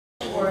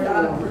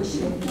God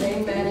appreciate it.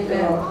 Amen,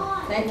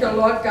 amen. Thank you,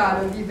 Lord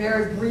God. It'll be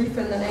very brief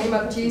in the name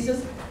of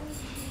Jesus.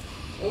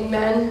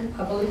 Amen.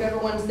 I believe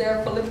everyone's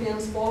there.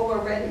 Philippians 4,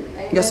 we're ready.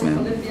 Amen. Yes, ma'am.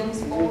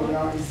 Philippians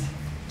 4,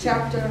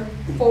 chapter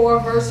 4,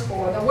 verse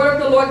 4. The word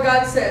of the Lord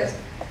God says,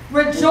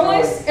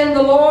 rejoice in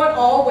the Lord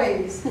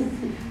always.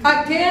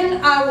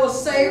 Again, I will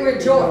say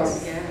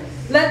rejoice.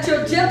 Let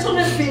your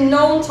gentleness be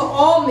known to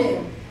all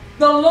men.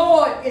 The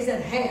Lord is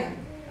at hand.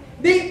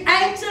 Be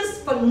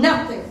anxious for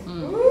nothing,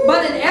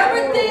 but in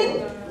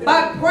everything,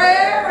 by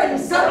prayer and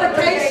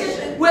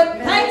supplication, with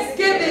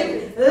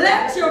thanksgiving,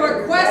 let your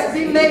requests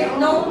be made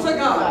known to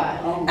God.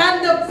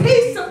 And the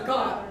peace of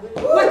God,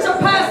 which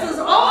surpasses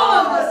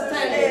all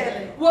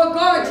understanding, will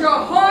guard your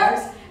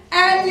hearts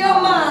and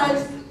your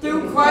minds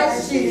through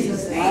Christ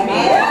Jesus.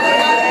 Amen.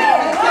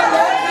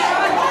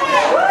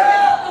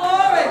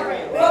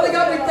 Father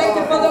God, we thank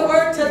you for the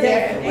word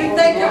today. We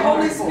thank you,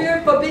 Holy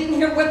Spirit, for being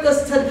here with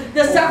us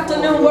this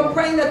afternoon. We're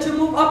praying that you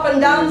move up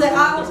and down the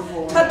aisles,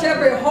 touch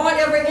every heart,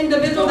 every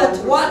individual that's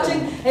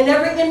watching, and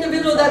every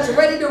individual that's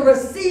ready to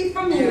receive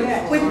from you.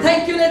 We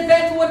thank you in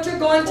advance for what you're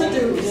going to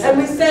do. And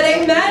we said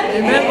amen.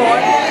 Amen,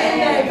 Lord.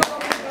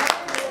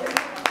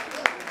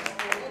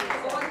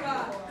 Lord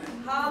God.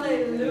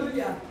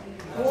 Hallelujah.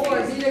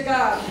 Glory be to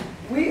God.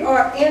 We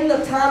are in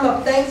the time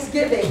of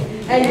Thanksgiving.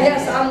 And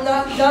yes, I'm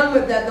not done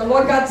with that. The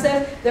Lord God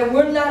says that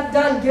we're not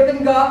done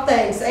giving God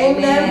thanks.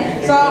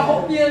 Amen. So I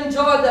hope you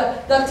enjoyed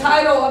the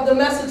title of the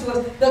message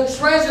was The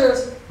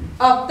Treasures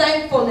of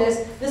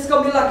Thankfulness. This is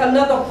going to be like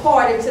another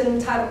part. It's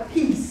entitled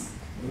Peace.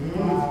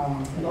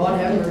 Lord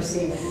have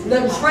mercy.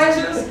 The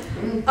Treasures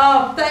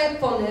of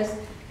Thankfulness.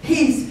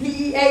 Peace.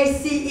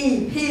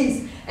 P-E-A-C-E.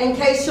 Peace. In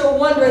case you're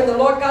wondering, the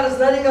Lord God is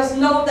letting us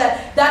know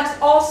that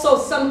that's also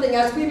something,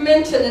 as we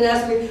mentioned and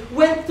as we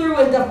went through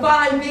and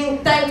defined being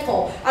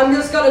thankful. I'm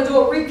just going to do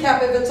a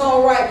recap if it's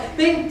all right.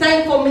 Being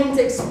thankful means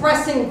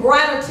expressing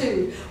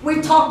gratitude.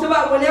 We talked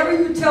about whenever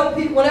you tell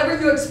people, whenever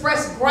you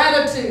express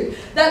gratitude,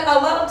 that a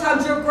lot of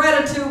times your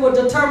gratitude will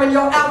determine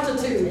your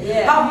altitude,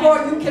 how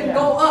far you can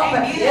go up.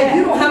 And if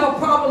you don't have a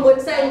problem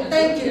with saying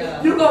thank you,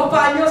 you're going to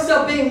find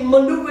yourself being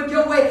maneuvered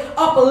your way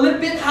up a little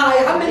bit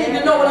higher. How many of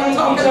you know what I'm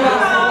talking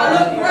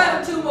about?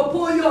 Gratitude will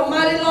pull you a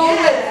mighty long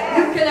way.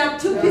 You can have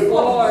two people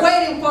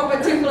waiting for a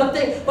particular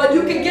thing, but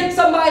you can get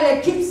somebody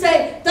that keeps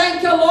saying,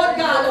 thank you, Lord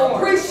God,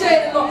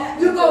 appreciate it, Lord.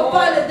 You're going to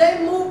find that they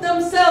move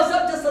themselves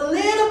up just a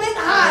little bit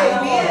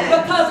higher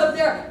because of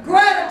their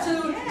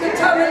gratitude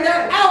determining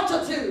their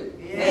altitude.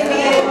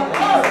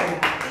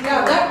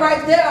 Now that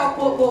right there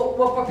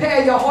will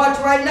prepare your hearts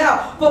right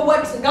now for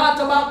what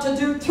God's about to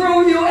do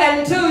through you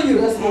and to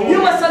you. You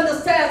must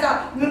understand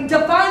that.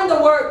 Define the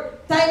word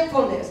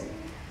thankfulness.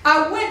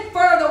 I went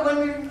further when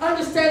we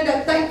understand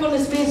that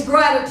thankfulness means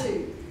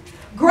gratitude.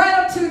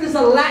 Gratitude is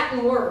a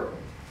Latin word.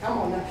 Come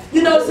on now.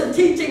 You know, it's a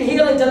teaching,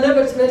 healing,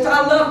 deliverance ministry.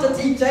 I love to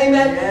teach,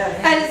 amen.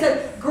 And it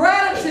says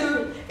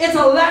gratitude is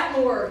a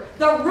Latin word.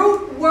 The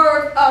root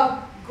word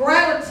of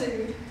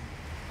gratitude,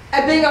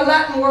 and being a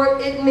Latin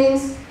word, it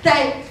means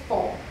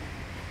thankful.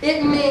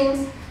 It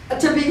means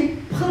to be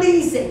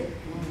pleasing.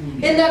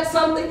 Isn't that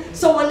something?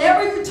 So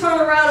whenever you turn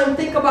around and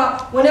think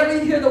about, whenever you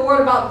hear the word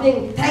about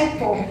being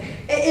thankful,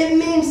 it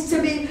means to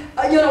be,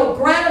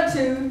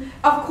 gratitude,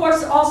 of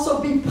course, also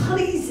be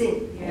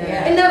pleasing.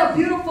 Isn't that a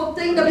beautiful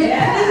thing to be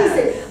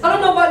pleasing? I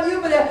don't know about you,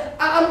 but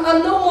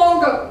I'm no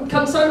longer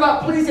concerned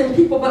about pleasing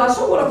people, but I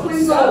sure want to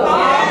please the Lord. I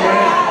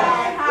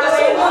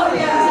sure want to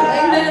please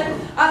Him. Amen.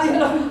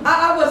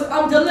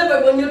 I'm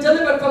delivered. When you're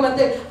delivered from a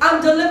thing,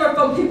 I'm delivered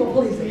from people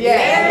pleasing. When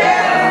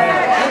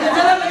you're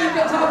delivered, you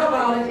can talk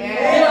about it.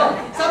 You know,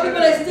 some people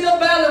they still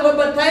battle with,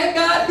 but thank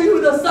God, he who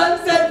the Son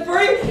set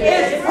free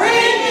is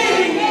free.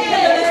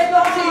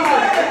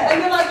 And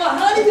you're like, well,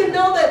 how do you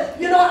know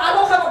that? You know, I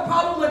don't have a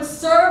problem with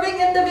serving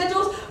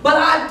individuals, but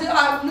I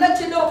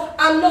let you know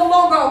I'm no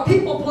longer a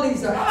people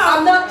pleaser.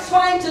 I'm not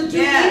trying to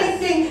do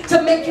anything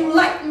to make you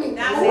like me.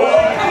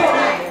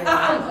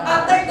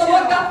 I thank the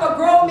Lord God for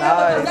growing me up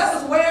because that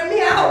was wearing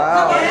me out.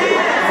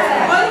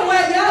 By the way,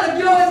 if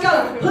you always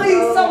got to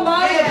please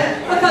somebody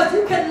because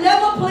you can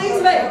never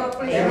please me.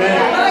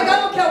 Like, I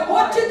don't care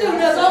what you do,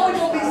 there's always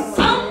going to be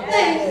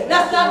something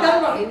that's not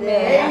done right.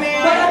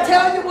 But I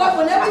tell you what,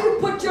 whenever you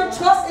put your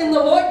trust in the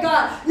Lord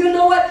God, you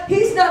know what?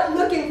 He's not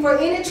looking for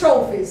any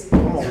trophies.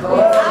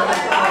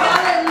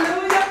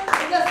 Hallelujah.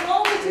 And as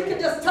long as you can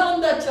just tell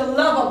him that you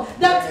love him,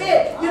 that's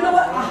it. You know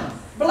what?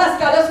 Bless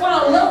God. That's why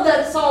I love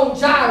that song,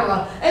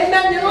 Jireh.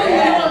 Amen. You know what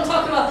I'm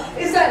talking about.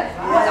 It's that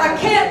I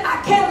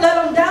can't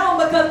let him down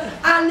because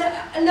I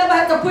never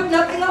have to put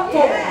nothing up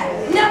for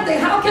him. Nothing.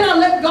 How can I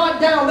let God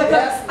down?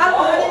 Because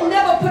I didn't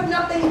never put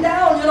nothing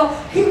down. You know,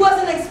 he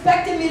wasn't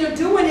expecting me to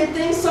do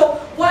anything. So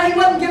why he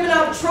wasn't giving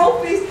out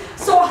trophies?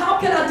 So how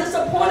can I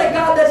disappoint a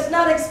God that's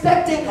not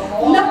expecting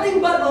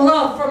nothing but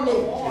love from me?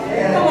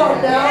 Come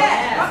on now.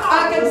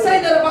 I can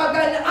say that about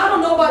God. I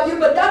don't know about you,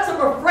 but that's a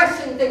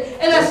refreshing thing.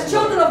 And as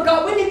children of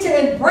God, we need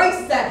to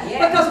embrace that.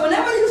 Because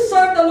whenever you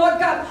serve the Lord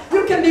God,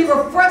 you can be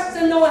refreshed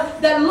in knowing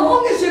that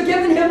long as you're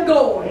giving him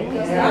glory,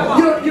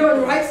 you're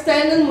in right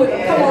standing with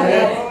him. Come on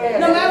now.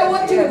 No matter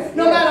what you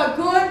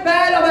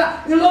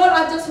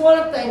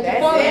thank you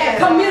for him.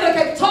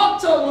 Communicate, talk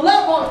to him,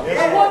 love on him.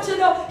 I want you to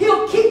know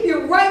he'll keep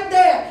you right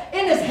there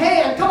in his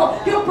hand. Come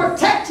on, he'll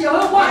protect you.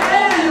 He'll watch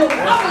over you. He'll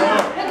cover you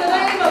in the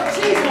name of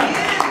Jesus.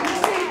 You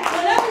see,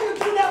 whenever you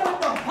do that with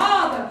the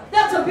Father,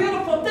 that's a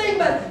beautiful thing.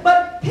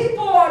 But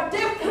people are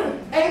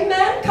different.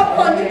 Amen. Come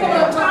on, you know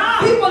what I'm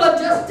talking. People are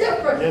just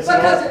different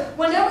because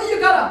whenever you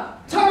gotta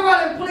turn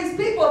around and please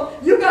people,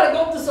 you gotta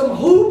go through some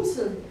hoops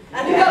and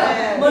you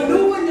gotta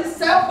maneuver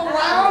yourself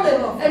around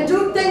and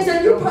do things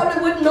that you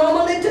probably wouldn't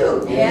normally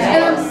do.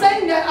 And I'm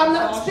saying that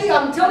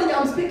I'm telling you,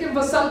 I'm speaking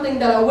for something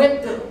that I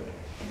went through.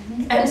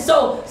 And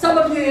so, some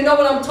of you know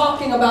what I'm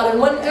talking about. And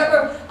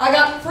whenever I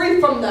got free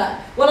from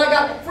that, when I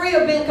got free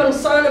of being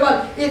concerned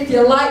about if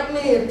you like me,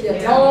 if you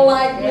don't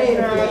like me,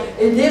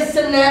 if this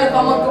and that, if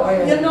I'm going to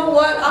go, you know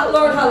what? I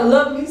learned how to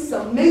love me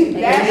some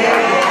me.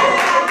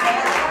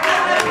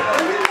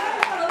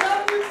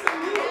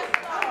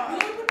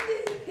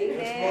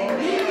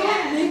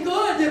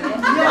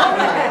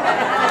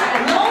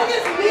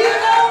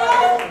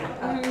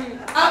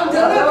 I'm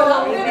delivered.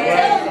 I'm here to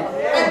tell you.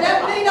 And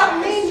that may not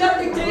mean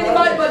nothing to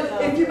anybody,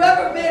 but if you've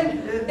ever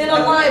been in a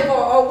life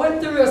or went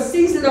through a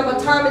season of a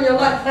time in your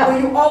life where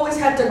you always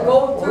had to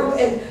go through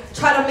and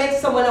try to make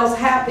someone else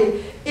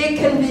happy, it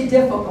can be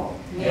difficult.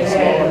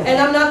 And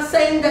I'm not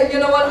saying that, you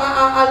know what,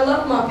 I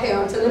love my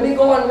parents. And let me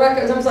go on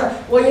record. I'm saying,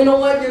 well, you know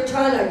what, you're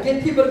trying to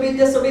get people to be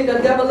disobedient.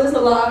 The devil is a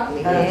lie.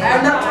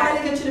 I'm not trying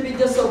to get you to be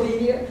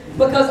disobedient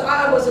because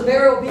I was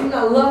very obedient.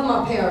 I love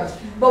my parents.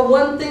 But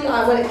one thing,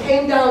 when it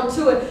came down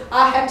to it,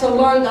 I had to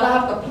learn that I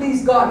have to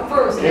please God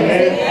first.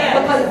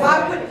 Because if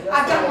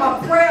I got my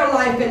prayer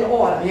life in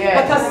order.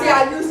 Because see,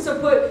 I used to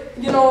put,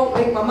 you know,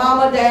 make my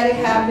mama, daddy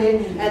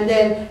happy, and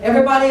then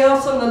everybody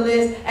else on the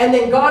list, and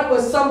then God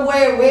was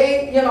somewhere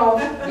way, you know,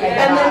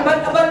 and then,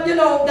 but you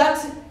know,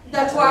 that's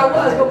where I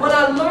was. But when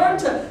I learned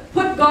to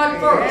put God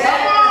first,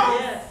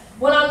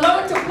 when I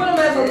learned to put him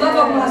as a love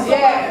of my soul,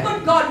 I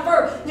put God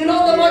first. You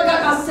know, the Lord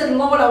God, I said,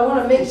 Lord, I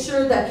want to make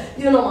sure that,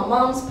 you know, my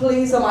mom's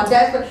pleased or my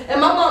dad's pleased.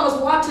 And my mom was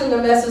watching the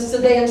message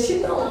today, and she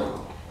knows.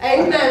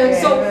 Amen. And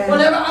so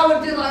whenever I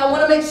would do, I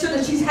want to make sure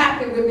that she's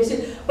happy with me.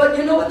 But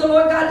you know what the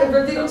Lord God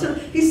revealed to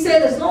me? He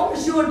said, as long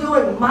as you are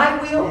doing my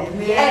will,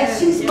 and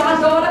she's my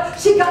daughter,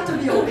 she got to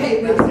be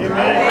okay with it. Because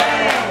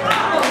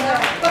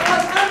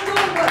I'm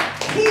doing what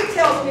he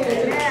tells me to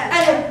do.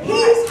 And if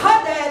he's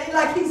her daddy,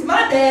 like he's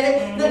my daddy,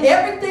 then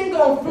everything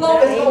gonna flow,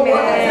 it's gonna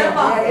work itself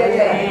out.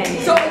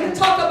 So when you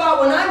talk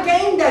about when I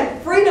gained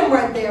that freedom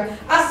right there,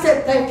 I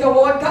said, thank you,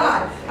 Lord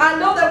God. I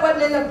know that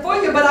wasn't in it for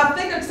you, but I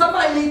figured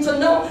somebody needs to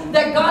know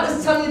that God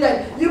is telling you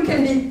that you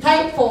can be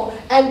thankful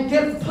and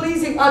be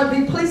pleasing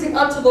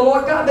unto the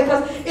Lord God,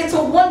 because it's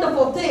a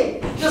wonderful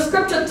thing. The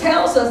scripture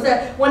tells us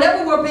that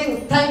whenever we're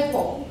being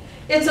thankful,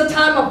 it's a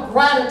time of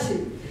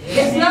gratitude.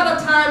 It's not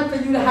a time for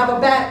you to have a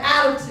bad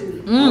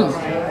attitude. That's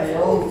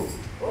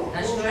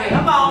right.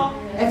 Come on.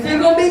 If you're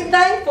going to be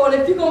thankful and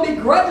if you're going to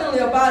be grudgingly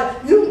about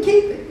it, you can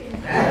keep it.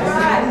 That's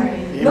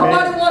right.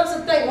 Nobody wants to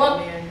think,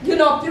 well, you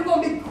know, if you're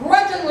going to be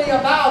grudgingly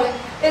about it,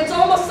 it's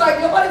almost like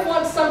nobody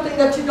wants something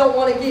that you don't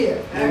want to give.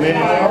 Amen.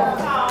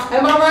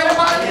 Am I right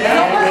about it?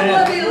 Nobody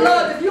wants to be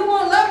loved. If you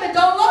want to love me,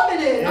 don't love me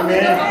then. I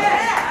mean,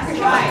 that's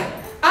right.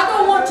 I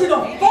don't want you to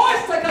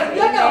force it, because if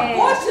you're going to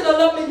force you to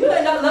love me, you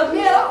ain't not love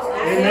me at all.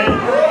 Amen.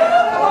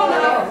 Come on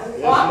now.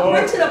 Oh, I'm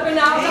preaching up in the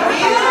house.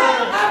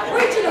 I'm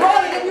preaching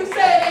harder than you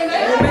said,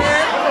 amen.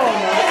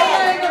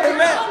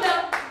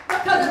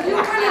 Because if you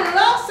really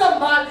love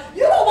somebody,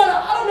 you don't want to,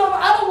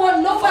 I don't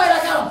want nobody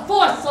that got to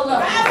force to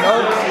love me.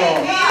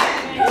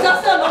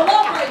 That's not no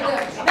love right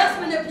there. That's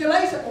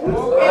manipulation.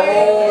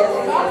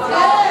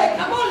 Hey,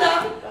 come on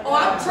now. Oh,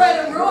 I'm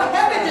treading real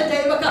heavy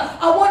today because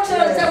I want you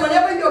to understand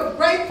whenever you're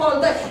grateful,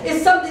 that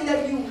it's something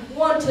that you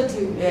want to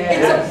do.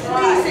 It's a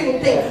pleasing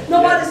thing.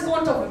 Nobody's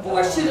going to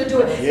force you to do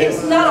it.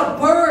 It's not a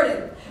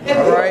burden. If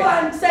you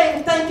find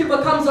saying thank you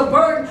becomes a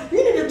burden,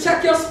 you need to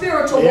check your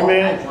spiritual walk. I'm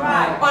going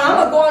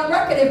to go on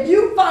record. If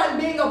you find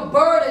being a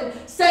burden,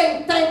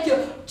 saying thank you,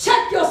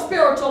 check your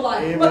spiritual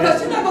life.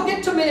 Because you're not going to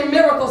get too many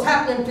miracles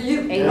happening for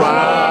you. You're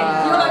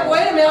like,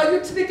 wait a minute, are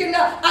you speaking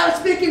now? I'm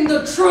speaking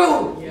the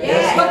truth.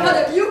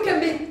 Because if you can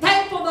be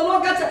thankful, the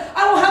Lord God said,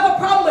 I don't have a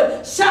problem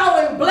with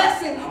showering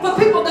blessing for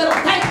people that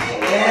are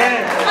thankful.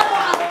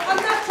 I'm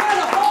not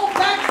trying to hold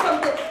back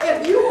something.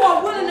 If you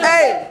are willing to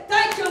say,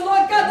 thank you,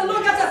 Lord God, the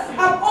Lord God said,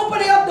 I'm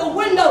opening up the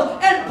windows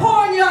and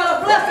pouring you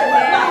out a blessing.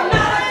 My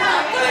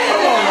Malachi 3 in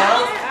the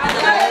house. In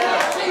the name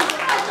of Jesus.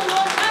 Thank you,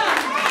 Lord God.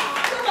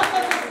 You must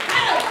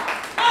understand.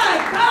 My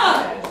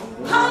God.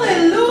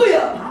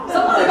 Hallelujah.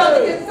 Somebody about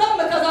to get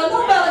something because I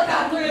know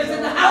Malachi 3 is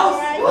in the house.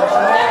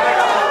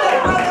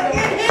 Brother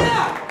in here.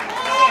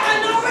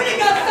 I already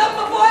got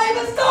something before I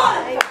even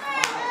started.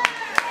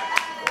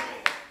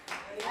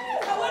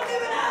 I wasn't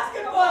even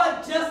asking for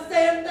it. Just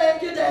saying thank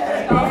you,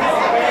 Daddy.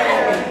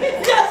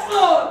 Yes,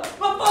 Lord.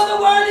 Before the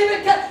word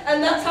even came. And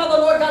that's how the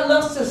Lord God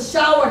loves to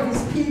shower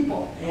his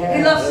people.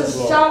 He loves to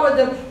shower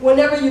them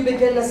whenever you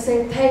begin to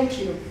say thank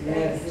you.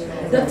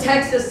 The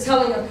text is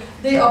telling us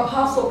the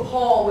Apostle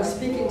Paul was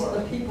speaking to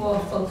the people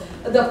of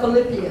the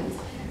Philippians.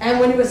 And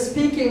when he was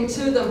speaking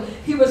to them,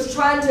 he was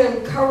trying to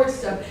encourage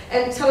them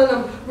and telling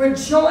them,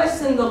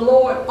 rejoice in the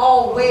Lord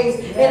always.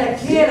 And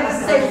again, I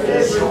say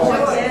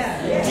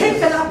rejoice.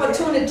 Take an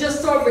opportunity to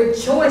just start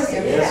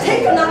rejoicing.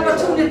 Take an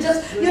opportunity to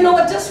just, you know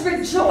what, just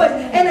rejoice.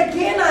 And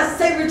again, I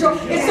say rejoice.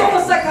 It's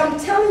almost like I'm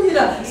telling you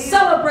to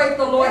celebrate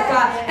the Lord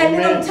God. And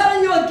then I'm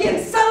telling you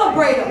again,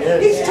 celebrate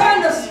him. He's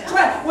trying to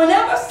stress.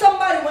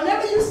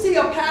 Whenever you see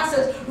a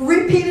passage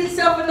repeat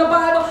itself in the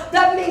Bible,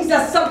 that means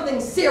that's something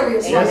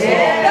serious.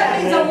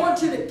 That means I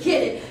want you to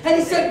get it. And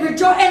he said,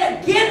 rejoice.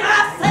 And again,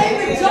 I say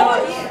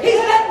rejoice. He's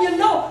letting you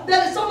know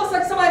that it's almost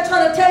like somebody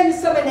trying to tell you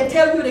something and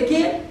tell you it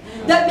again.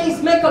 That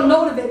means make a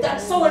note of it.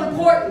 That's so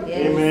important.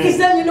 He's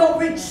letting you know,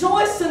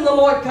 rejoice in the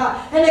Lord God.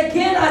 And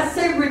again, I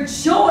say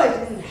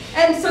rejoice.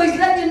 And so he's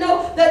letting you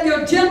know that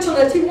your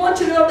gentleness, he wants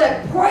you to know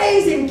that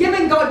praising,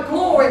 giving God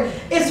glory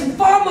is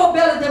far more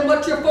better than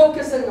what you're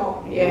focusing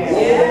on.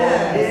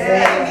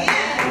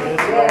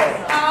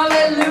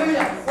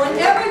 Hallelujah.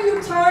 Whenever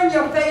you turn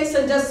your face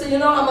and just say, you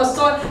know, I'm going to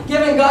start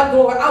giving God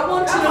glory. I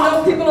want you to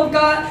know, people of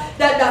God,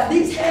 that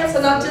these hands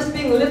are not just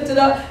being lifted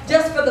up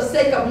just for the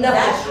sake of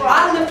nothing.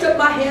 I lift up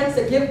my hands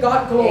to give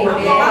God glory.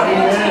 I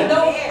want you to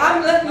know,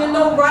 I'm letting you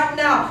know right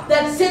now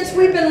that since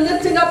we've been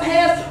lifting up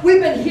hands,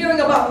 we've been hearing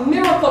about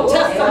miracle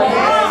testimonies.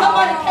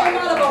 Somebody came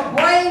out of a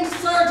brain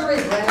surgery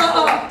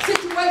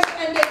situation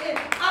and they're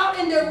out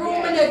in their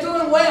room and they're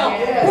doing well.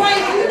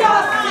 Brain, you know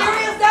how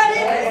serious that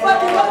is?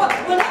 But you know what?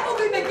 Whenever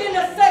we begin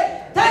to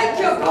say, thank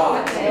you,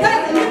 God,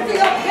 thank you,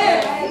 lifting up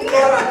hands,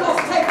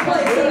 miracles take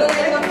place in the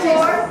name of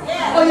Jesus.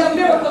 Oh yeah,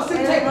 miracles do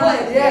take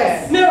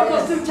place.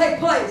 Miracles do take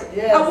place.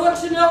 I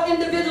want you to know,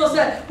 individuals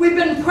that we've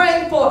been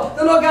praying for,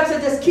 the Lord God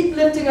said, just keep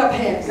lifting up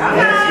hands.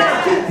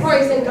 Just keep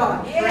praising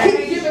God.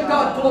 Keep giving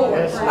God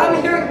glory.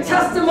 I'm hearing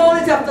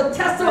testimonies after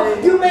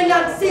testimony. You may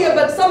not see it,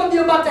 but some of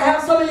you are about to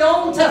have some of your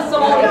own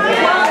testimonies.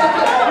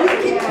 You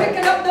keep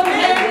picking up them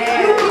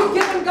hands. You keep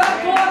giving God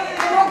glory.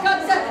 The Lord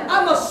God said,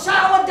 I'm going to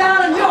shower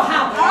down in your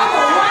house. I'm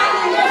going to rain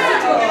in your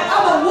situation.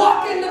 I'm going to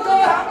walk in the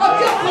door of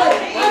your place.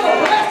 I'm going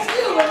to bless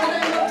you in the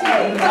name of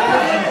Jesus.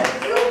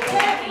 You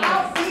can't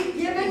outbeat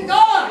giving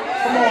God.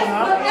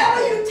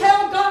 Whenever you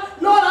tell God,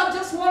 Lord, I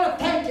just want to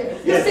thank you.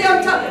 You see,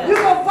 I'm telling you,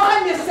 you're going to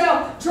find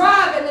yourself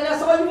driving, and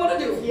that's all you want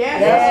to do.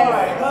 Hands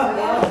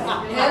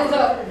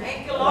up.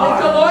 Thank you,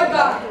 Lord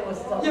God.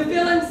 You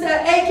feeling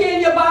achy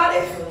in your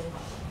body?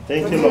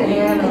 Thank you, Lord.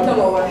 Thank you,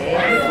 Lord.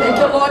 Thank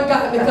you, Lord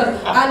God,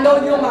 because I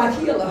know you're my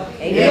healer.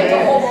 You're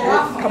Jehovah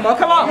Rapha.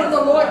 Come on. You're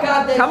the Lord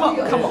God that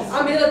heals. Come on.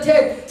 I'm here to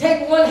tell you,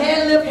 take one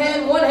hand, lift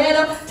hand, one hand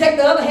up, take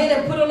the other hand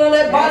and put it on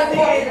that body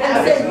part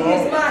and say, He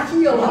is my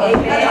healer.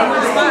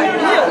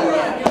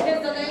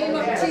 In the name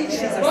of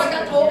Jesus. Lord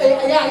God,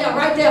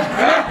 right there.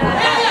 Right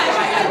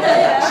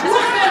there.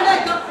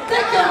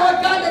 Thank you, Lord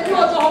God, that you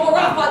are Jehovah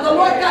Rapha, the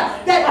Lord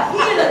God that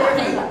healeth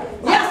thee.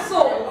 Yes,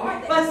 Lord.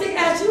 But see,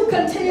 as you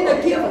continue to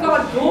give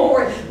God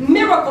glory,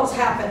 miracles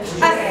happen.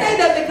 I say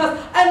that because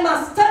in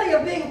my study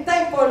of being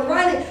thankful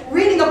and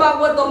reading about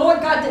what the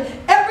Lord God did,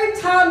 every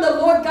time the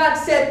Lord God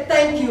said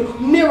thank you,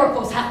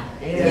 miracles happen.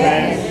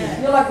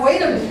 You're like,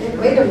 wait a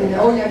minute.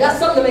 Oh yeah, that's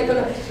something to make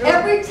a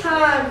every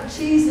time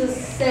Jesus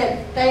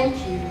said thank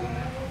you,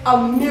 a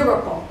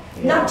miracle,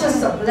 not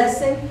just a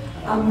blessing,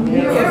 a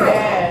miracle.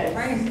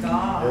 Praise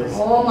God.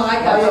 Oh my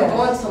God, I'm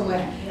going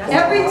somewhere.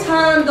 Every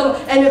time,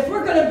 and if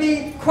we're going to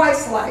be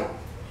Christ-like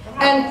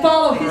and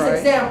follow His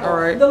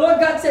example, the Lord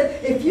God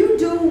said, if you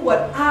do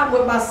what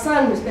my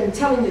son has been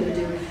telling you to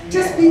do,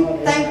 just be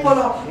thankful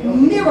for a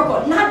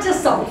miracle, not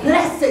just a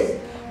blessing,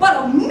 but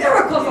a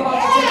miracle about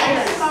to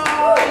take place.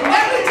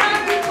 Every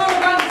time we turn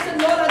around and say,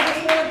 Lord, I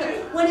just want to.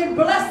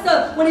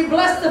 When he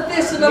blessed the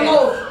fish and the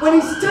loaves, when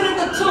he stood in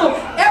the tomb,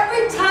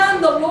 every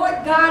time the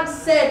Lord God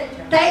said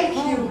thank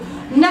you,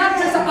 not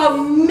just a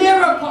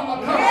miracle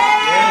occurred.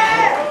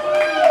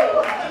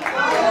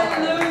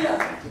 Hallelujah.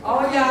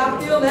 Oh yeah, I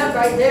feel that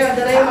right there in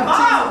the name of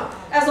Jesus.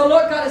 As the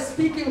Lord God is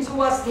speaking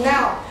to us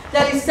now,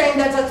 that He's saying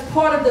that that's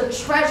part of the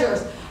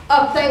treasures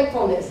of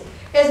thankfulness.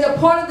 Is the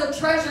part of the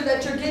treasure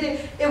that you're getting,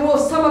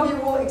 some of you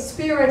will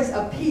experience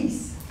a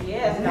peace.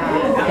 Yes,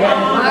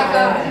 My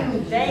God.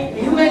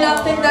 You may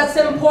not think that's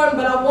important,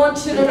 but I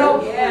want you to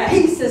know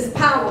peace is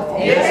powerful.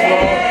 Yes,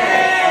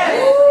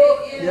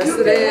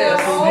 You can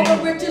have all the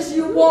riches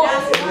you want.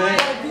 If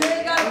you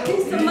ain't got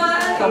peace of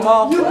mind,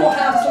 you will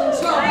have some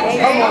trouble. I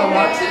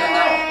want you to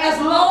know, as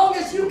long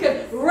as you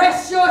can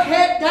rest your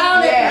head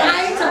down at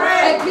night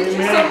and get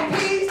you some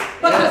peace,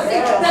 because see,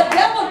 the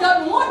devil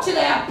doesn't want you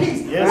to have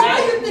peace. Why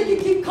do you think you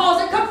keep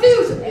causing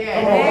confusion?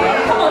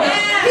 Come on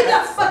now. He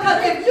does,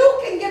 because if you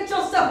can get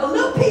yourself a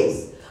little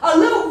peace, a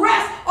little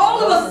rest, all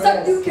of a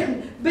sudden you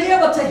can be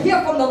able to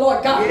hear from the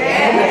Lord God. You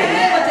can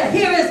be able to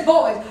hear His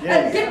voice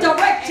and get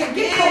direction,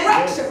 get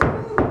correction.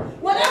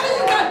 Whenever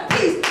you got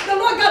peace, the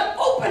Lord God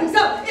opens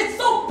up. It's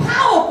so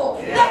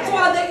powerful. That's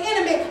why the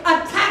enemy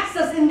attacks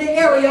us in the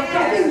area of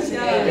confusion.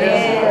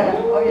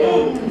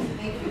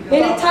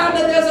 Anytime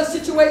that there's a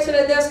situation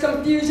and there's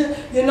confusion,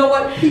 you know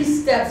what?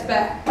 Peace steps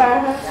back. But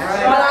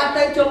I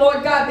thank you,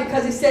 Lord God,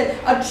 because he said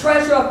a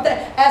treasure of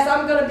that. As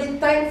I'm going to be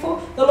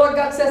thankful, the Lord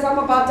God says I'm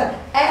about to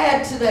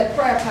add to that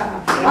prayer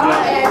time. I'm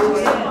going to add you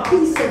some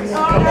peace in there.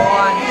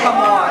 Come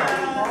on.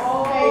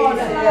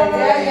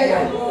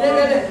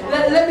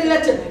 Let me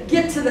let you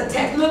get to the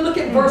text. Look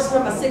at verse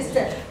number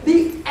 16.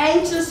 Be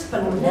anxious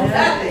for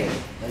nothing,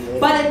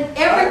 but in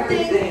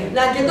everything,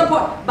 now get the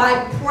point, by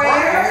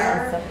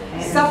prayer,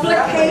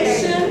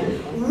 supplication,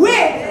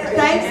 with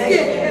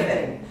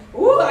thanksgiving.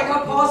 Ooh, I got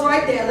to pause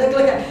right there.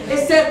 Look at it.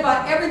 It says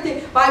by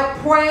everything, by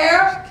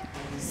prayer,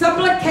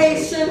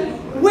 supplication,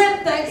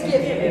 with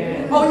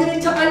thanksgiving. Oh, you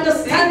need to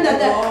understand that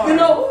you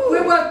know,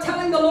 we were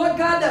telling the Lord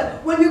God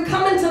that when you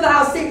come into the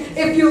house, see,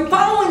 if you're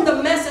following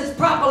the message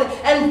properly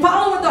and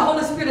following what the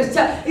Holy Spirit is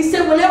telling, he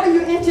said whenever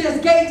you enter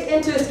his gates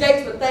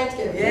with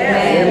thanksgiving. So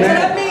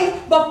that means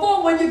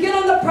before, when you get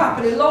on the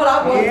property, Lord,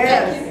 I want to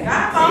thank you.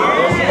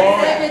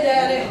 Thank you,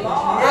 Daddy.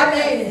 I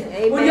made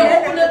it. When you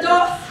open the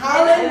door,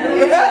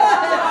 hallelujah.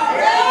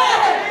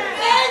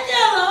 Thank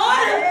you,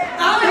 Lord.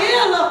 I'm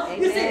here, Lord.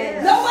 You see,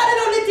 nobody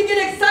don't need to get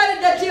excited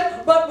that you,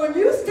 but when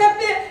you step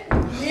in,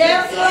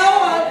 yes,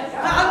 Lord,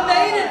 I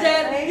made it,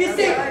 Dad. You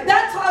see,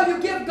 that's how you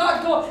give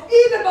God glory.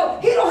 Even though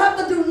he don't have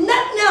to do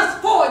nothing else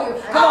for you.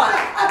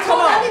 I told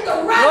you I need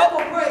the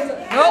radical praise.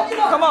 You know,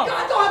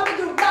 God don't have to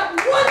do not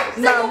one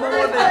single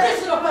thing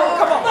additional for you.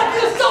 But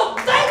you're so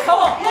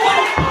thankful.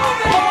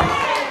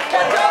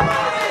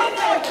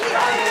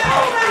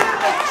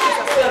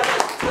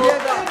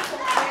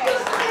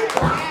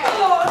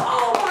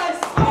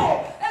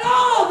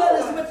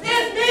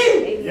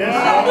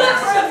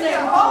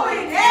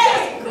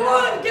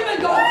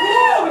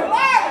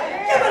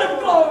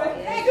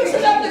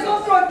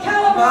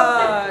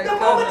 The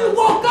moment you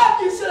woke up,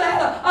 you should have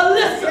had a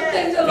list of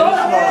things. Lord,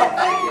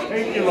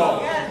 thank you,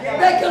 Lord.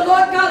 Thank you,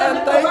 Lord God.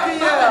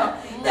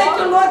 Thank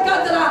you, Lord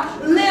God, that I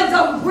live,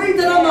 I'm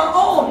breathing on my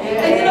own.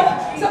 And you know,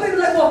 some people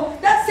are like, well,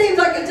 that seems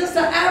like it's just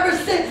an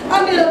average thing.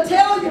 I'm going to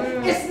tell you,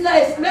 it's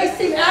nice. It may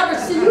seem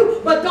average to you,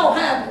 but don't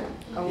have it.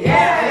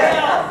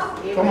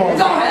 Come on.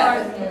 Don't have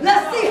it.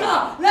 Let's see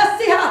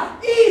how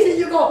easy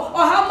you go,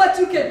 or how much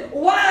you can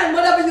whine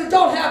whenever you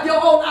don't have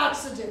your own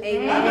oxygen.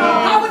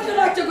 How would you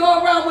like to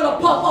go around with a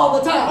pump all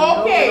the time?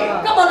 Okay.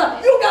 Come on now.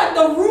 You got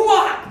the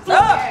ruach. You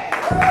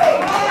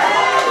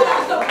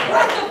got the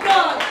breath of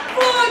God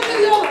flowing through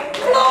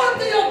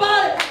your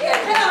body.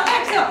 Inhale,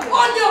 exhale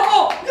on your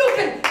own. You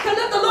can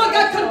let the Lord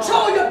God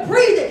control your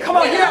breathing. Come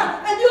on,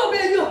 and you'll be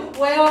I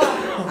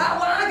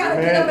got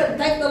to get up and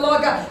thank the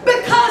Lord God,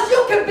 because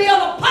you can be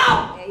on a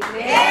pump.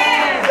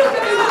 Amen. You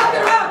can be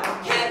walking around,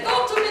 can't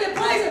go too many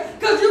places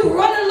because you're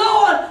running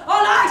low on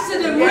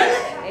oxygen, really.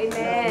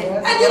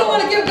 Amen. And you don't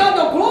want to give God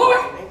no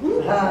glory.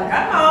 Come on.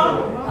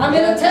 I'm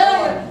going to tell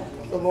you.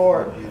 The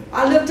Lord.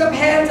 I lift up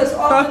hands as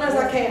often as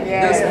I can.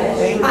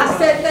 I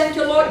said thank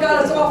you, Lord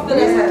God, as often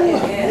as I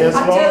can.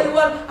 I tell you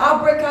what, I'll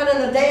break out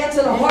in a dance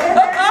in a heartbeat.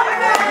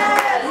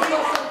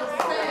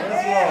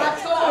 I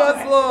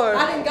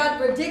didn't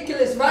got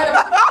ridiculous right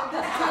about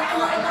this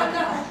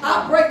time.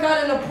 I'll break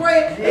out in a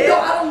prayer. You know,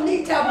 I don't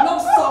need to have no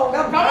song.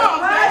 Come on,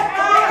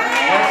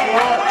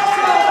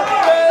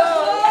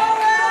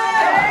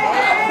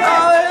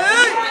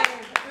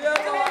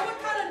 what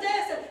kind of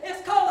dancing?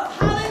 It's called a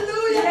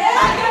hallelujah. I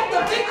got the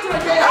victory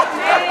dance.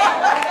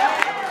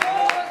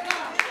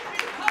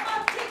 Come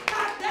on,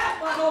 TikTok that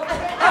one over.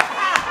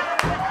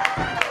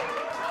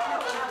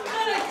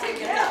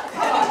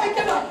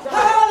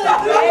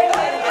 Hallelujah.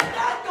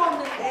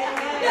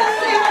 Let's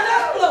see how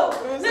that flows.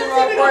 Let's see if we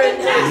can get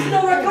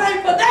national reclaim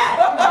for that.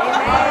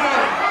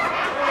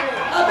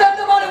 I bet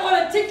nobody want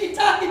a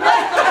ticky-tacky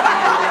dance. I'm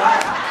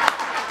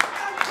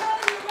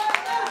telling you right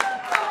now, the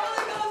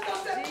Holy Ghost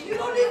gonna say, you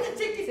don't need the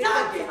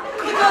ticky-tacky,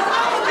 because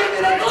I'm going to give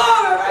you the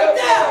glory right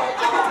there.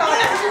 I'm going to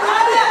bless you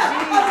right there.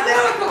 A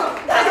miracle.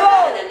 That's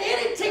better than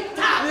any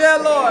TikTok. Yeah,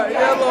 Lord.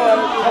 Yeah, Lord.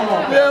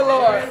 Yeah,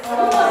 Lord.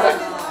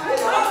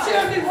 I'm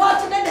sure be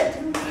watching it.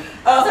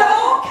 I said,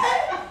 okay.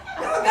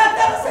 Never got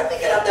that. I said, we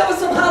get up there with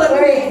some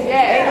hallelujah.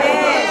 Yeah.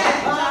 Amen.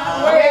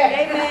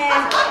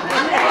 Amen.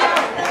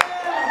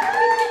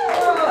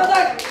 I was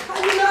like,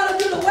 how you know how to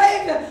do the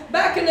wave?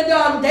 Back in the day,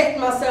 I'm dating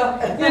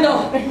myself, you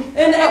know, in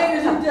the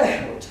 80s.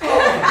 Yeah.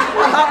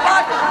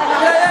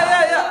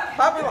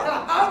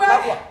 All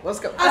right. Let's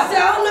go. I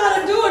said, I don't know how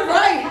to do it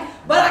right,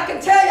 but I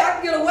can tell you I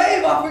can get a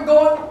wave off and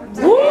going.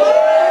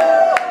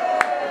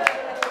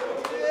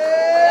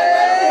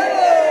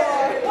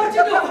 What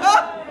you doing?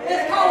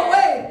 It's called a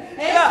wave.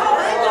 I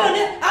ain't doing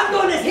this. I'm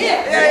doing this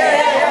here.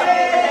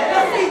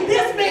 But see,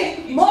 this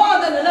means more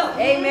than enough.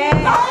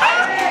 Amen.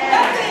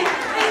 That means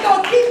it's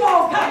going to keep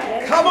on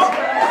coming. Come on.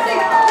 See,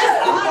 this is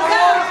what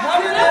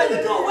God, whenever you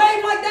do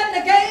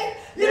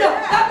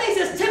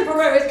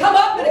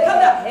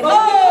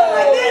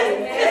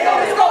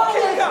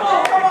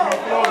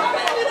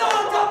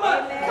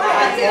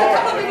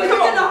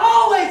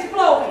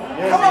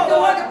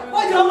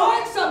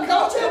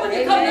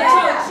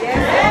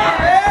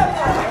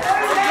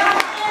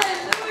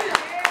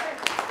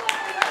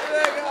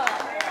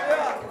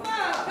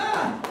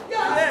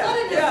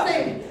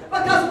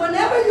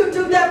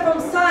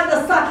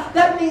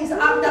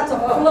that's a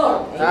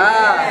flow. Like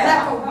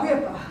a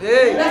river.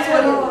 That's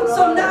what it is.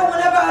 So now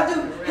whenever I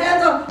do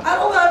hands up, I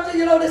don't have to,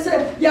 you know, they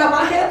say, yeah,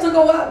 my hands will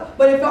go up.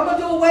 But if I'm going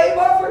to do a wave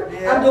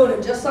offering, I'm doing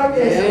it just like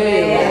this.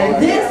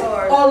 This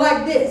or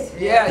like this.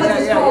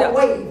 Because it's called a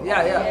wave.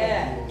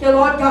 Okay,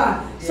 Lord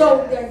God.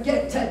 So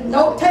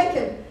note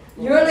taken.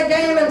 You're in a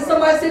game and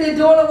somebody said they're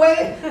doing a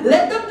wave.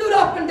 Let them do the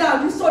up and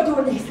down. You start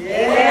doing this.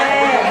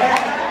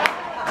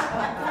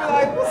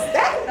 Like, what's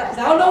that? I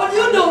don't know what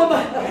you're doing,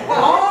 but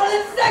all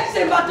this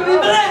section about to be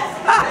blessed.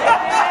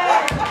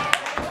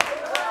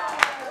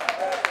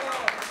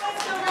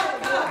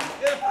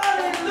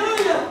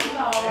 Hallelujah.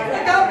 I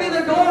got to be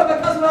the glory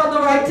because we're on the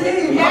right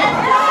team.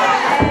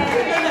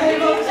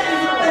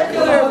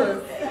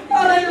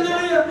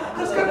 Hallelujah.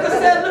 The scripture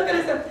said, look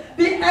at this.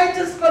 Be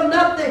anxious for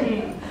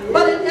nothing,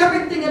 but in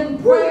everything in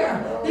prayer.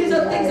 These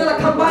are things that are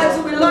combined,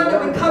 so we learn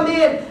that we come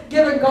in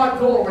giving God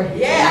glory.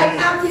 And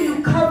after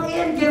you come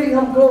in giving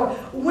Him glory,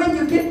 when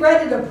you get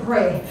ready to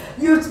pray,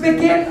 you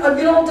begin,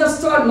 you don't just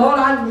start, Lord,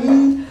 I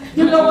need.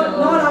 You know what,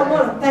 Lord, I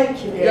want to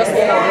thank you.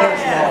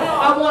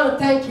 I want to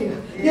thank you.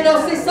 You know,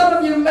 see, some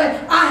of you may,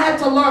 I had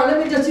to learn. Let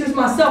me just use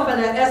myself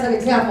as an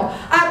example.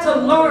 I had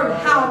to learn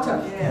how to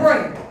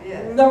pray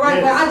the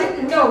right way. I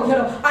didn't know, you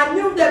know. I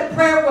knew that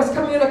prayer was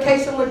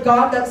communication with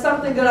God. That's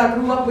something that I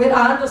grew up with.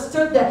 I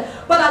understood that.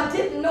 But I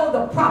didn't know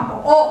the proper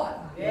order.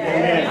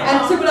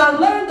 And see, when I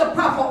learned the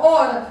proper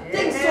order,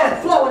 things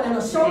started flowing in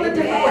a totally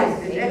different way.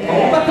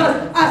 Because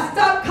I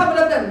stopped coming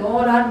up there,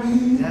 Lord, I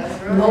need,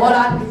 Lord,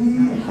 I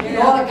need,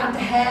 Lord, I got to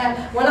have.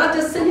 When I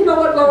just said, you know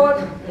what,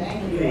 Lord,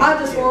 I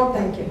just want to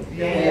thank you.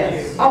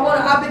 I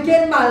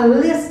begin my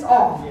list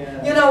off.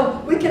 You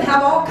know, we can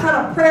have all kind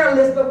of prayer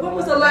lists, but when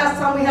was the last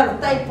time we had a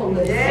thankful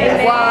list?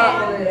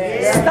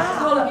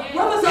 Stop.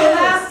 When was the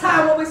last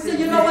time when we said,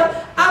 you know what,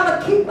 I'm going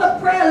to keep a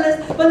prayer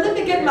list, but let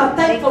me get my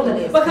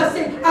thankfulness. Because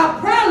see, our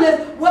prayer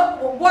list,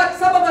 what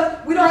some of us,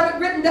 we don't have it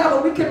written down,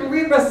 but we can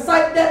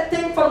recite that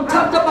thing from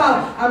top to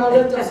bottom. I'm going to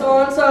lift up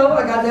so-and-so,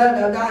 I got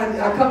that,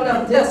 I'm coming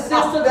up this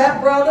sister,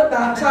 that brother,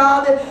 that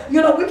child.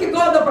 You know, we can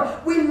go,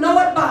 we know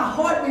it by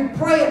heart, we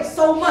pray it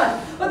so much.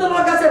 But the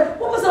Lord God said,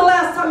 when was the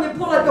last time you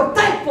pulled out your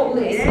thankful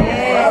list? When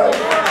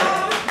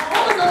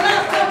was the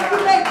last time you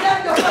made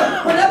that your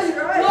first? Whenever you,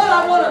 Lord,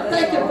 I want to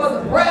thank you for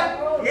the breath,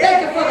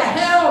 thank you for the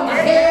hair on my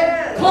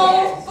head,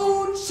 clothes,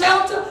 food,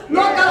 shelter.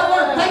 Lord God, I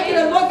want to thank you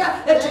that, Lord God,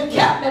 that you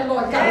kept me,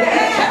 Lord God. You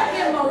kept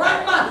me in my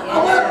right mind. I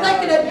want to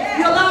thank you that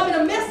you allowed me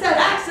to miss that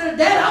accident,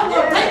 Dad. I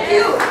want to thank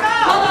you. Lord,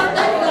 I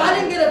thank you that I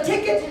didn't get a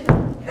ticket.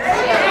 Come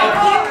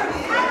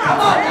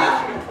on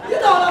now. You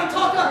know what I'm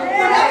talking about.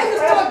 Whenever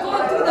you start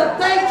going through the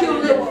thank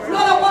you list,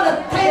 Lord, I want to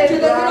thank you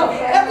that, you know,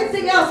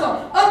 everything else,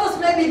 others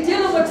may be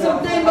dealing with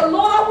something, but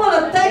Lord, I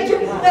want to thank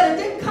you that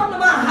it didn't come to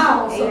my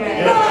house. Lord,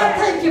 I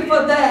thank you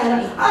for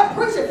that. I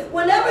appreciate it.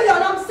 Whenever and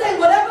I'm saying,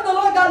 whatever the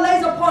Lord God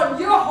lays upon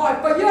your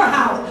heart for your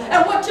house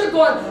and what you're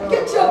going,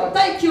 get your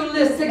thank you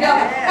list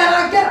together. And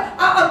I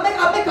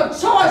make a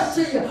charge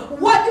to you.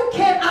 What you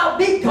can't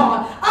outbeat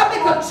God. I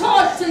make a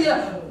charge to you.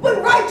 We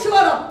write you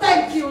on a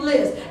thank you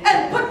list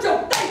and put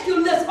your thank you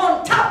list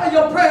on top of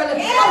your prayer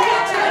list. I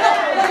want you to know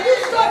when you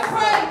start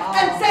praying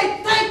and say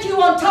thank you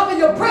on top of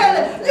your prayer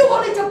list, you will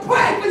need to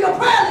pray for your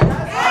prayer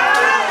list.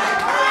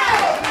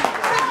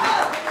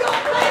 Because your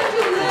thank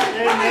you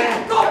list is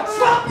going to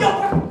trump your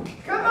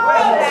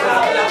prayer list.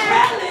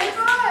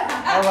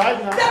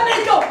 That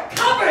means go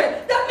cover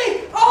it. That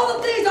means all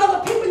the things,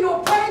 all the people you were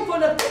praying for,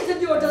 the things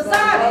that you were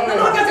desiring. The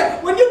Lord God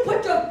said, when you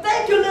put your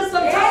thank you list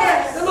on top of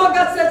it, the Lord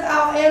God says,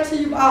 I'll answer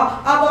you.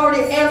 I've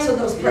already answered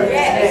those prayers.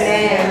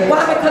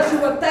 Why? Because you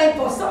were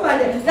thankful.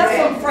 Somebody, that's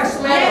some fresh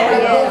manna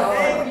right there.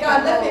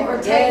 God, let me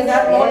retain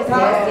that, Lord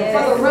God,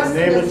 for the rest of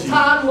this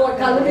time, Lord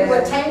God. Let me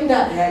retain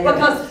that.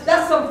 Because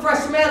that's some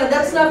fresh manna.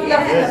 That's not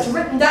nothing that's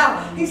written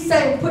down. He's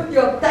saying, put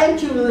your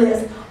thank you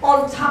list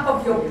on top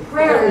of your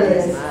prayer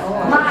list.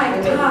 My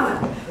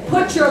God.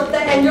 Put your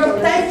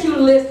thank you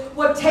list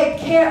will take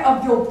care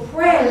of your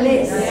prayer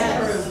list.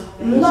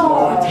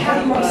 Lord,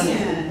 have mercy.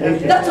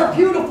 That's a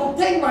beautiful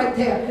thing right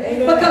there.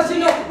 Because, you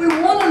know, we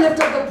want to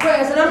lift up the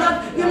prayers. And I'm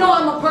not, you know,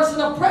 I'm a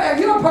person of prayer.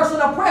 You're a person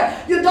of prayer.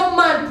 You don't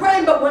mind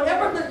praying, but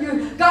whenever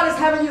God is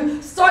having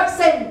you start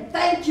saying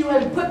thank you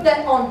and put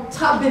that on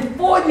top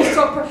before you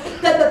start praying,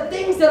 that the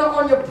things that are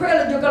on your prayer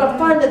list, you're going to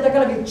find that they're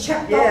going to be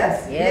checked off.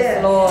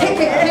 Yes, Lord.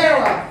 Taken care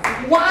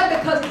of. Why?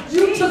 Because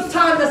you took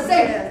time to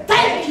say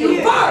thank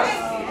you first.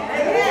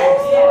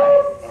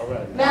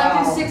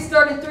 Matthew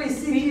 6:33,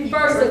 seek ye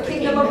first the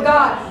kingdom of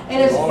God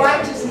and His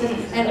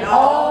righteousness, and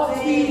all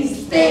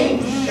these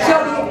things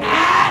shall be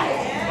added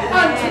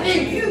unto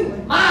thee.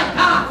 My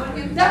God.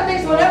 That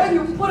means whenever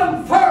you put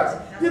them first,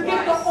 you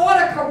get the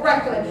order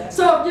correctly.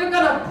 So if you're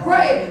going to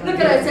pray, look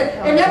at it,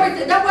 and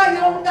everything. That's why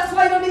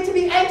you don't need to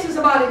be anxious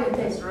about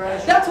anything.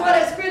 That's why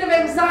that spirit of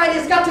anxiety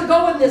has got to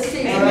go in this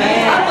season.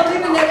 I'm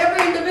believing that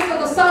every individual,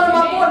 the sound of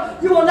my voice,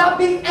 you will not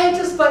be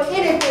anxious for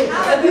anything.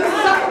 If you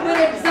suffer with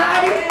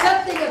anxiety,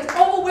 that thing is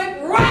over with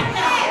right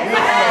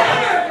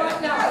now. Right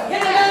now.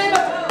 In the name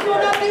of, you will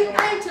not be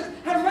anxious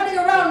and running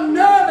around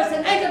nervous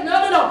and anxious. No.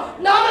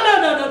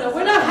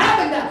 We're not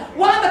having that.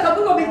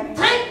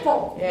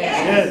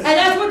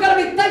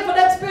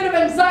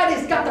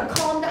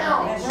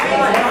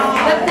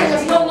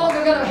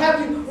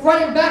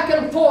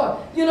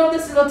 know,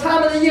 this is the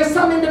time of the year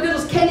some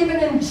individuals can't even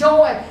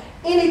enjoy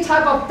any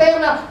type of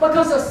family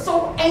because they're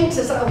so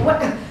anxious.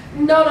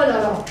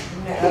 No.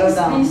 Peace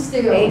be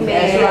still. Amen.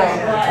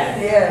 That's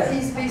right. Yes.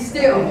 Peace be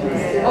still.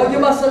 Oh, you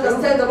must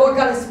understand the Lord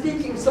God is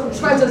speaking some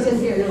treasures in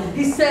here.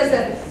 He says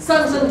that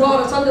sons and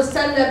daughters,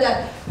 understand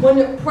that when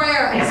your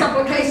prayer and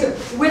supplication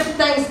with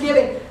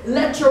thanksgiving,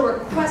 let your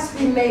request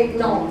be made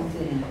known.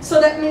 So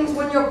that means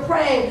when you're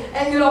praying,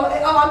 and you know,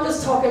 I'm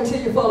just talking to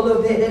you for a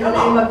little bit in the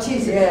name of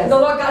Jesus. Yes. The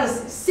Lord God is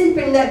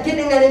seeping that,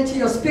 getting that into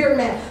your spirit,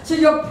 man. So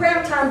your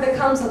prayer time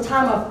becomes a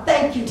time of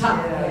thank you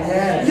time.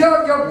 Yes.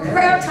 Your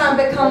prayer time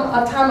becomes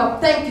a time of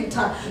thank you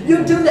time.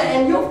 You do that,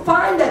 and you'll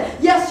find that,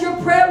 yes, your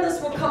prayer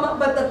list will come up,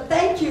 but the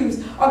thank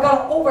yous are going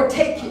to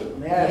overtake you.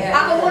 Yes.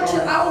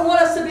 I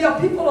want us to be a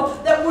people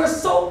that we're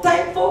so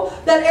thankful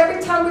that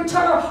every time we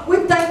turn around, we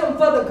thank Him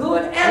for the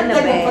good and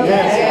thank Him for the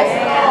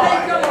bad.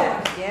 Thank you, Lord.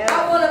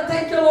 I want to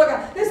thank you, Lord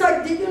God. It's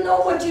like, did you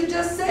know what you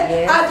just said?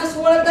 Yes. I just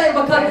want to thank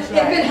because if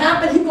it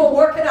happened, He gonna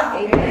work it out.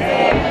 Come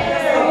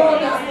on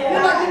now.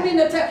 You're like, you mean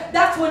to tell?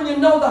 That's when you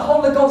know the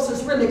Holy Ghost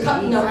is really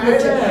cutting up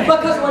with you.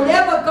 Because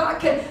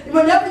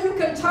whenever you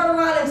can turn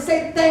around and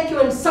say thank you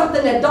in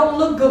something that don't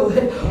look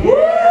good. Woo!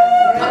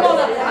 Come on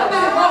now. How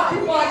many more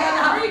people I got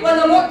now? When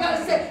the Lord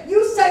God said,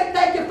 you say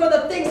thank you for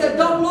the things that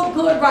don't look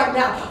good right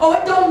now. Oh,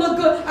 it don't look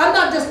good. I'm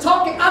not just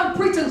talking. I'm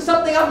preaching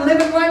something I'm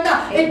living right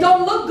now. It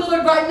don't look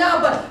good right now,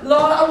 but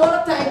Lord, I want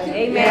to thank you.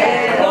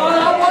 Amen. Lord,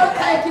 I want to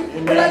thank you.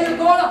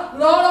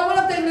 Lord, I want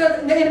to thank you.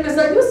 The enemy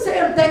said, you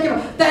saying thank you.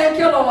 Thank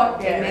you,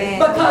 Lord. Amen.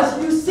 Because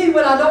you see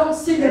what I don't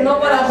see. You know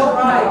what I don't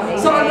know.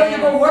 So I know you're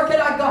going to work it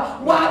out,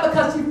 God. Why?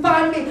 Because you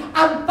find me.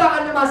 I'm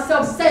finding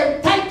myself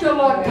saying thank you,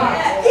 Lord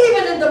God.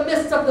 Even in the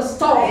midst of the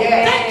storm.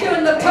 Thank you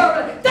in the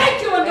turbulence.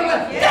 Thank you in the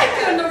thank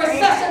you in the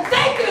recession.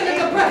 Thank you in the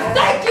depression.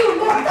 Thank you,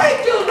 Lord.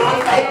 Thank you,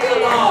 Lord. Thank you,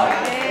 Lord.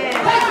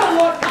 Thank you,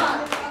 Lord God.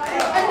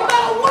 And no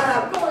matter what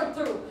I'm going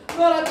through,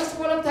 Lord, I just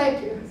want to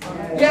thank you.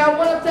 Yeah, I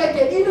want to thank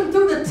you. Even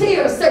through the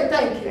tears, say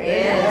thank you.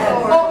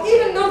 Or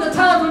even through the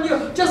times when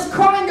you're just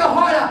crying your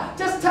heart out,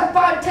 just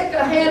take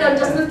a hand and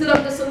just lift it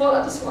up and say, Lord,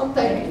 I just want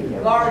to thank you.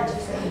 Lord,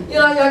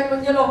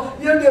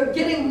 you're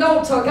getting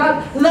notes or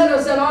got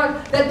letters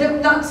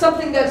that not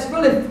something that's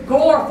really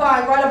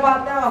glorified right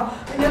about now.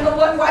 And you know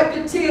what? Wipe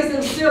your tears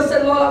and still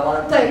say, Lord, I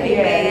want to thank you.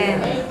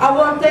 Amen. I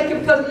want to thank you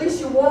because at least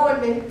you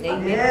warned me.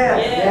 Amen.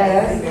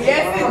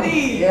 Yes,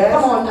 indeed.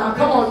 Come on now.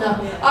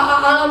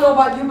 I don't know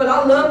about you, but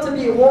I love to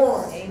be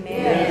warned. Amen.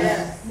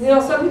 Yes. You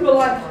know, some people are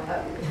like,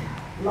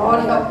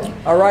 Lord help me.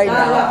 All right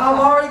now. I've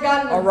already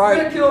gotten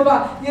ridiculed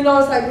about, you know,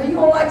 it's like, when you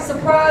don't like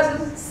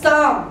surprises,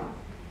 some.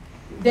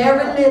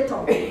 Very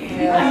little.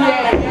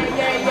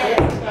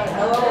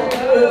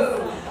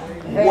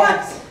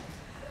 What?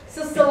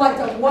 Sister like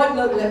to what?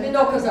 Let me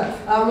know because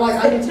I'm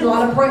like, I need to know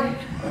how to pray.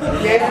 So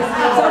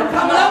I'm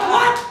coming up,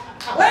 what?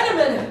 Wait a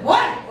minute,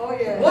 what? Oh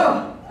yeah.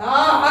 Whoa.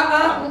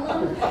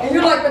 And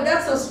you're like, but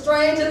that's a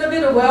strange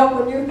individual. Well,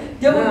 when you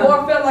deal with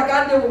warfare like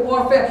I deal with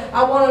warfare,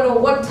 I want to know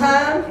what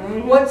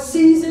time, what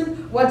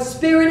season, what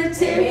spirit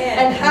it's in,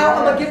 and how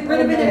I'm going to get rid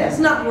of it if it's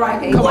not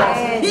right. Come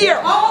on. Here.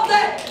 All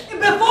that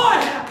before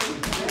it happens.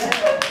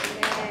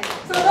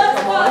 So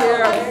that's why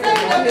I'm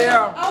saying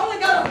that I only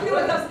got a few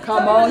of those.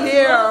 Come on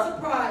here.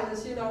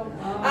 Surprises, you know.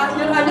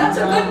 And that's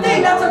a good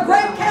thing. That's a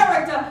great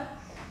character.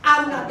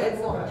 I'm not that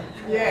one.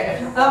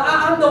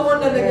 I'm the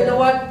one that, you know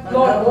what,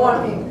 Lord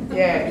warned me.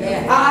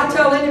 I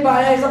tell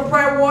anybody, as a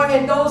prayer warrior,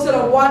 and those that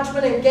are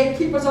watchmen and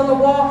gatekeepers on the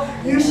wall,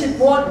 you should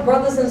want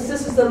brothers and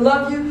sisters to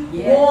love you.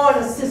 Warn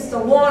a sister,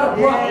 warn a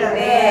brother.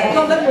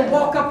 Don't let me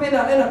walk up in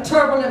a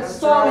turbulent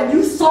storm and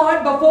you saw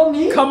it before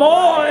me. Come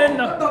on.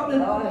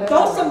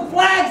 Throw some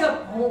flags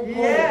up.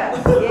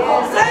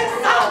 Say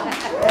something.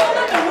 Don't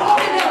let me walk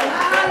in there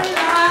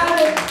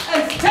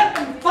and step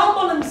and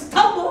fumble and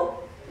stumble.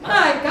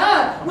 My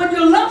God, when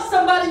you love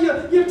somebody,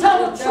 you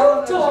tell the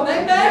truth to them,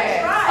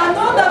 amen? I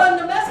know that on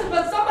the message,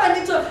 but somebody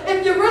needs to,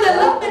 if you really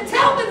love me,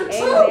 tell me the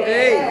truth.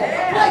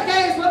 Play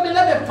games with me,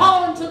 let me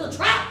fall into the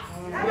trap.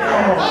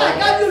 My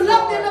God, you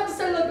love me enough to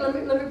say, look, let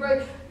me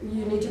break.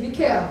 You need to be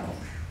careful.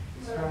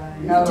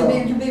 You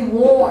need to be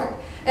warned.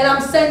 And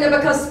I'm saying that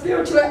because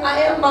spiritually,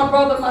 I am my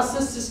brother, my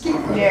sister's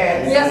keeper.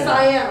 Yes,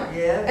 I am.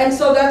 And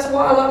so that's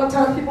why a lot of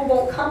times people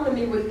won't come to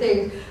me with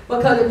things.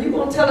 Because if you're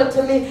going to tell it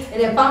to me,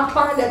 and if I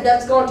find that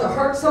that's going to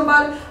hurt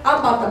somebody, I'm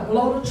about to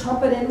blow the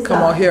trumpet inside.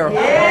 Come on here.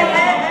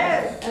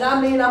 And I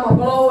mean, I'm going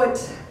to blow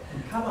it.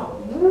 Come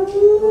on.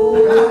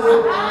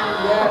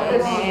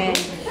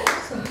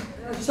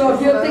 So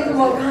if you're thinking,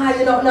 well, God,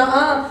 you know,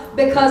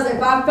 because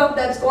if I felt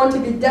that's going to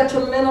be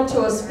detrimental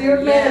to a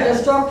spirit man and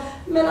strong,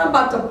 man, I'm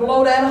about to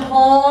blow that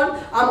horn.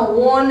 I'm going to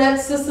warn that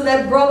sister,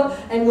 that brother,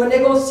 and when they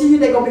go see you,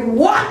 they're going to be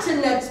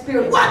watching that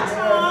spirit. What?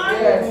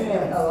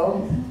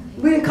 Hello.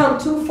 We didn't come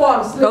too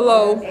far to slip.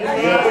 Hello. Am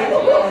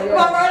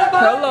I right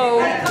about Hello.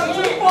 it? I didn't come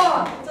too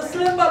far to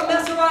slip up,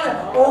 mess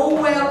around. Oh,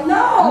 well,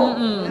 no.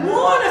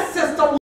 Warn a sister.